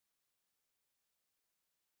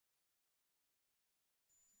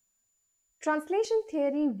Translation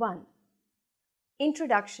Theory 1.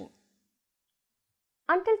 Introduction.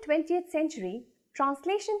 Until 20th century,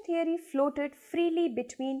 translation theory floated freely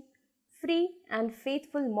between free and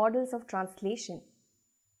faithful models of translation.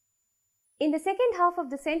 In the second half of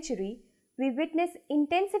the century, we witness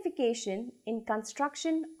intensification in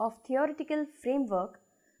construction of theoretical framework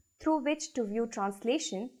through which to view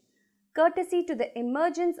translation, courtesy to the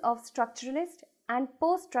emergence of structuralist and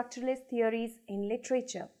post-structuralist theories in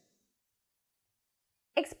literature.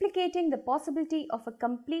 Explicating the possibility of a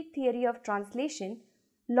complete theory of translation,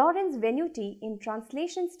 Lawrence Venuti in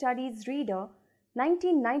Translation Studies Reader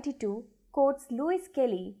 1992 quotes Lewis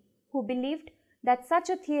Kelly, who believed that such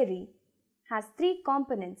a theory has three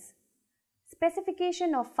components: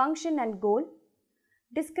 specification of function and goal,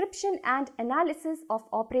 description and analysis of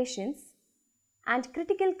operations, and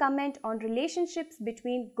critical comment on relationships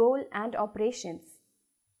between goal and operations.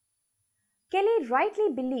 Kelly rightly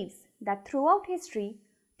believes that throughout history,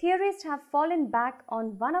 theorists have fallen back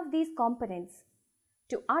on one of these components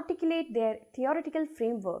to articulate their theoretical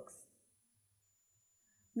frameworks.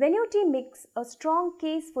 Venuti makes a strong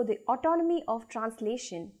case for the autonomy of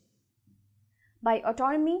translation. By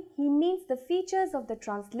autonomy, he means the features of the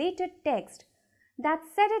translated text that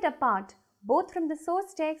set it apart both from the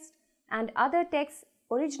source text and other texts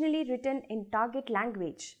originally written in target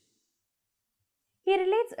language. He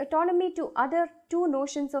relates autonomy to other two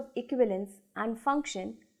notions of equivalence and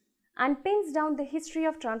function and pins down the history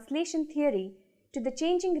of translation theory to the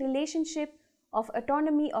changing relationship of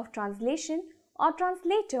autonomy of translation or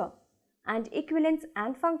translator and equivalence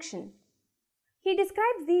and function. He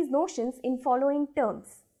describes these notions in following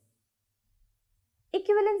terms.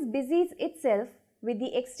 Equivalence busies itself with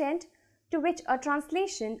the extent to which a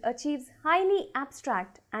translation achieves highly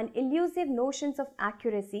abstract and elusive notions of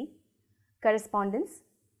accuracy, correspondence,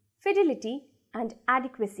 fidelity, and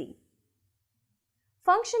adequacy.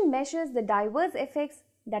 Function measures the diverse effects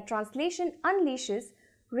that translation unleashes,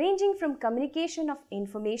 ranging from communication of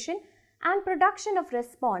information and production of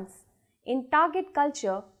response in target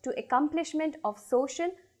culture to accomplishment of social,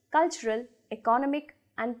 cultural, economic,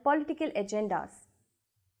 and political agendas.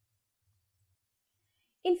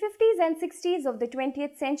 In 50s and 60s of the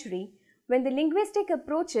 20th century, when the linguistic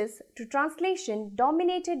approaches to translation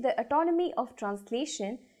dominated the autonomy of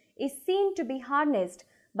translation, is seen to be harnessed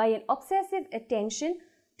by an obsessive attention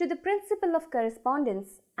to the principle of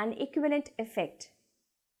correspondence and equivalent effect.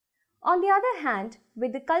 On the other hand,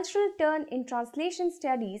 with the cultural turn in translation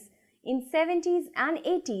studies in 70s and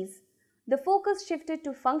 80s, the focus shifted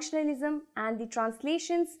to functionalism and the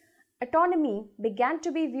translation's autonomy began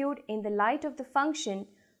to be viewed in the light of the function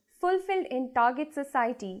fulfilled in target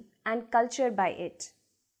society and culture by it.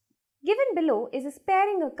 Given below is a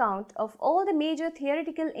sparing account of all the major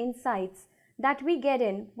theoretical insights that we get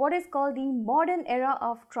in what is called the modern era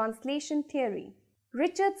of translation theory.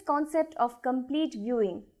 Richard's concept of complete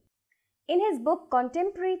viewing. In his book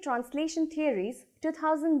Contemporary Translation Theories,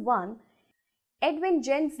 2001, Edwin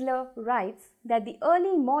Gensler writes that the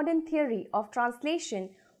early modern theory of translation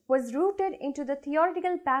was rooted into the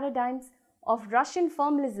theoretical paradigms of Russian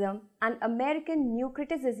formalism and American new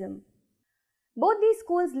criticism. Both these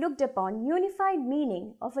schools looked upon unified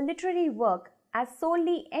meaning of a literary work as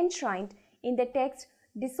solely enshrined in the text,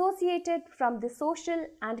 dissociated from the social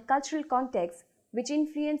and cultural context which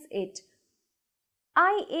influence it.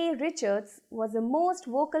 I. A. Richards was a most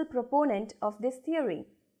vocal proponent of this theory.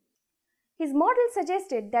 His model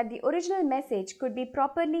suggested that the original message could be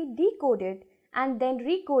properly decoded and then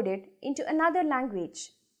recoded into another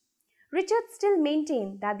language. Richards still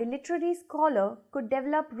maintained that the literary scholar could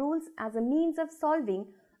develop rules as a means of solving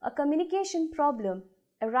a communication problem,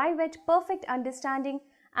 arrive at perfect understanding,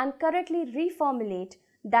 and correctly reformulate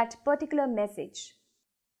that particular message.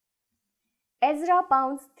 Ezra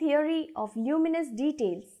Pound's theory of luminous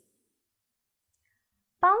details.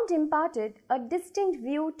 Pound imparted a distinct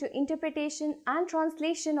view to interpretation and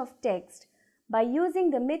translation of text by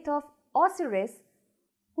using the myth of Osiris,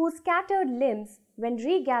 whose scattered limbs, when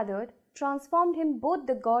regathered, transformed him both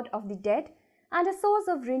the god of the dead and a source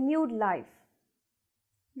of renewed life.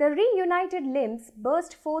 The reunited limbs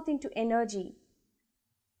burst forth into energy.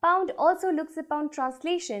 Pound also looks upon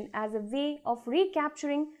translation as a way of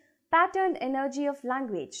recapturing patterned energy of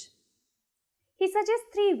language. He suggests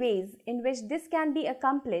three ways in which this can be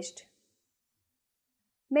accomplished: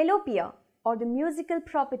 melopia, or the musical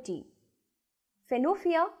property;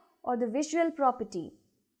 phenophia, or the visual property;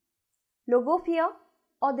 logophia,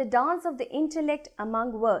 or the dance of the intellect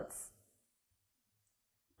among words.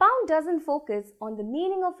 Pound doesn't focus on the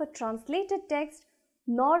meaning of a translated text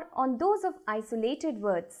nor on those of isolated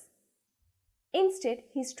words. Instead,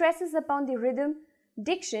 he stresses upon the rhythm,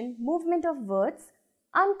 diction, movement of words,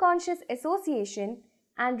 unconscious association,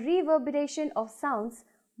 and reverberation of sounds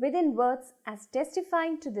within words as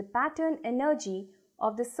testifying to the pattern energy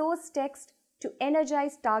of the source text to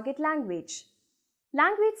energize target language.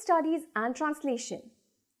 Language studies and translation.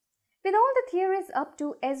 With all the theories up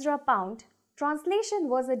to Ezra Pound, translation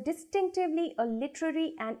was distinctively a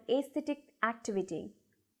literary and aesthetic activity.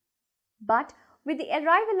 But with the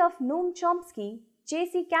arrival of Noam Chomsky,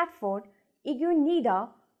 J.C. Catford, Eugene Nida,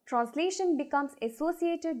 translation becomes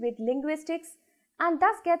associated with linguistics and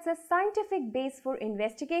thus gets a scientific base for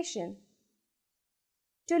investigation.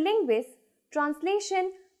 To linguists,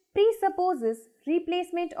 translation presupposes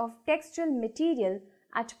replacement of textual material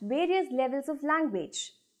at various levels of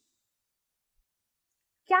language.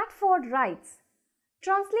 Catford writes,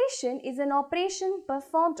 translation is an operation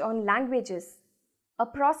performed on languages, a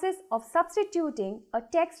process of substituting a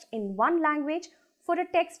text in one language for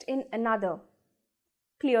a text in another.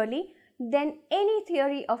 Clearly, then any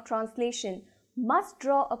theory of translation must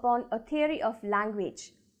draw upon a theory of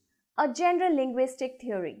language, a general linguistic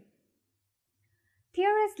theory.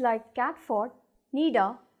 Theorists like Catford,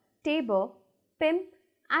 Nida, Tabor, Pym,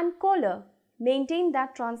 and Kohler maintain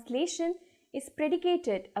that translation is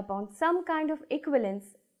predicated upon some kind of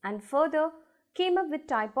equivalence and further came up with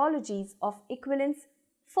typologies of equivalence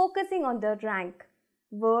focusing on the rank,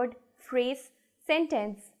 word, phrase,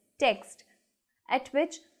 sentence, text, at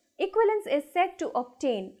which equivalence is said to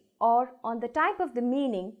obtain, or on the type of the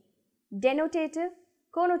meaning, denotative,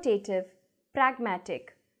 connotative,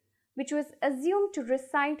 pragmatic, which was assumed to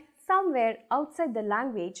reside somewhere outside the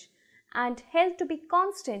language and held to be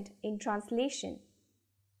constant in translation.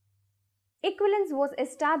 Equivalence was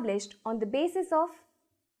established on the basis of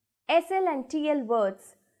SL and TL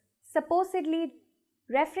words supposedly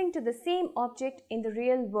referring to the same object in the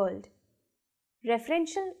real world,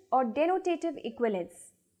 referential or denotative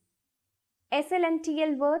equivalence. SL and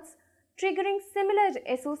TL words triggering similar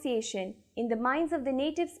association in the minds of the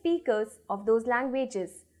native speakers of those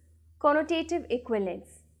languages, connotative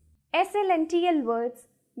equivalence. SL and TL words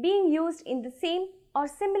being used in the same or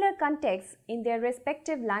similar contexts in their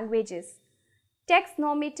respective languages, text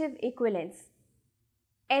normative equivalence.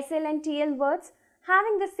 SL and TL words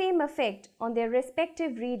having the same effect on their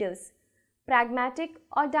respective readers, pragmatic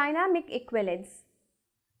or dynamic equivalence.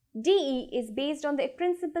 DE is based on the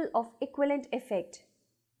principle of equivalent effect.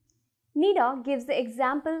 Nida gives the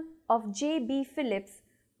example of J. B. Phillips'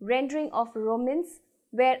 rendering of Romance,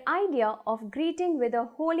 where idea of greeting with a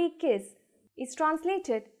holy kiss is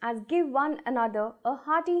translated as give one another a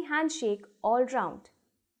hearty handshake all round.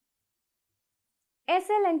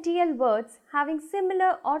 SL and TL words having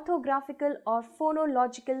similar orthographical or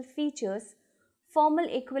phonological features, formal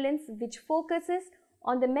equivalence which focuses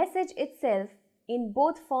on the message itself in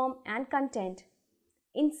both form and content.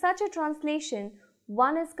 In such a translation,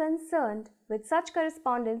 one is concerned with such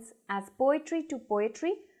correspondence as poetry to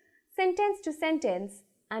poetry, sentence to sentence,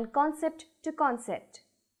 and concept to concept.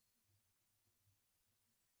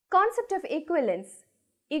 Concept of equivalence,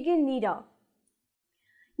 Eugene Nida.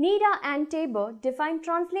 Nida and Tabor define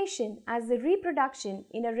translation as the reproduction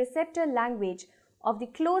in a receptor language of the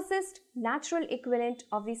closest natural equivalent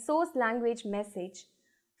of the source language message,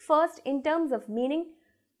 first in terms of meaning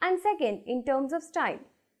and second in terms of style.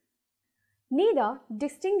 Nida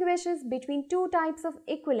distinguishes between two types of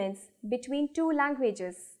equivalence between two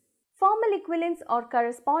languages. Formal equivalence or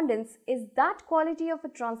correspondence is that quality of a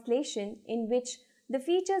translation in which the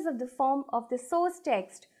features of the form of the source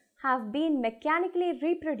text have been mechanically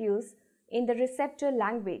reproduced in the receptor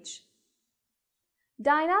language.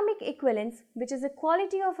 Dynamic equivalence, which is a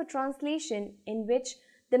quality of a translation in which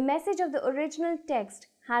the message of the original text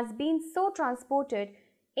has been so transported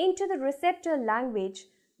into the receptor language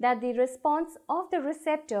that the response of the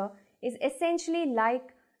receptor is essentially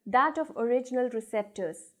like that of original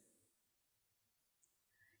receptors.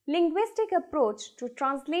 Linguistic approach to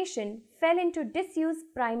translation fell into disuse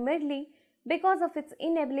primarily because of its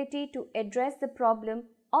inability to address the problem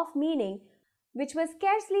of meaning, which was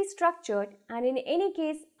scarcely structured and in any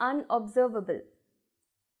case unobservable.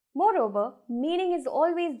 Moreover, meaning is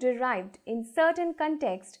always derived in certain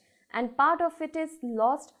context and part of it is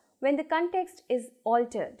lost when the context is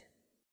altered.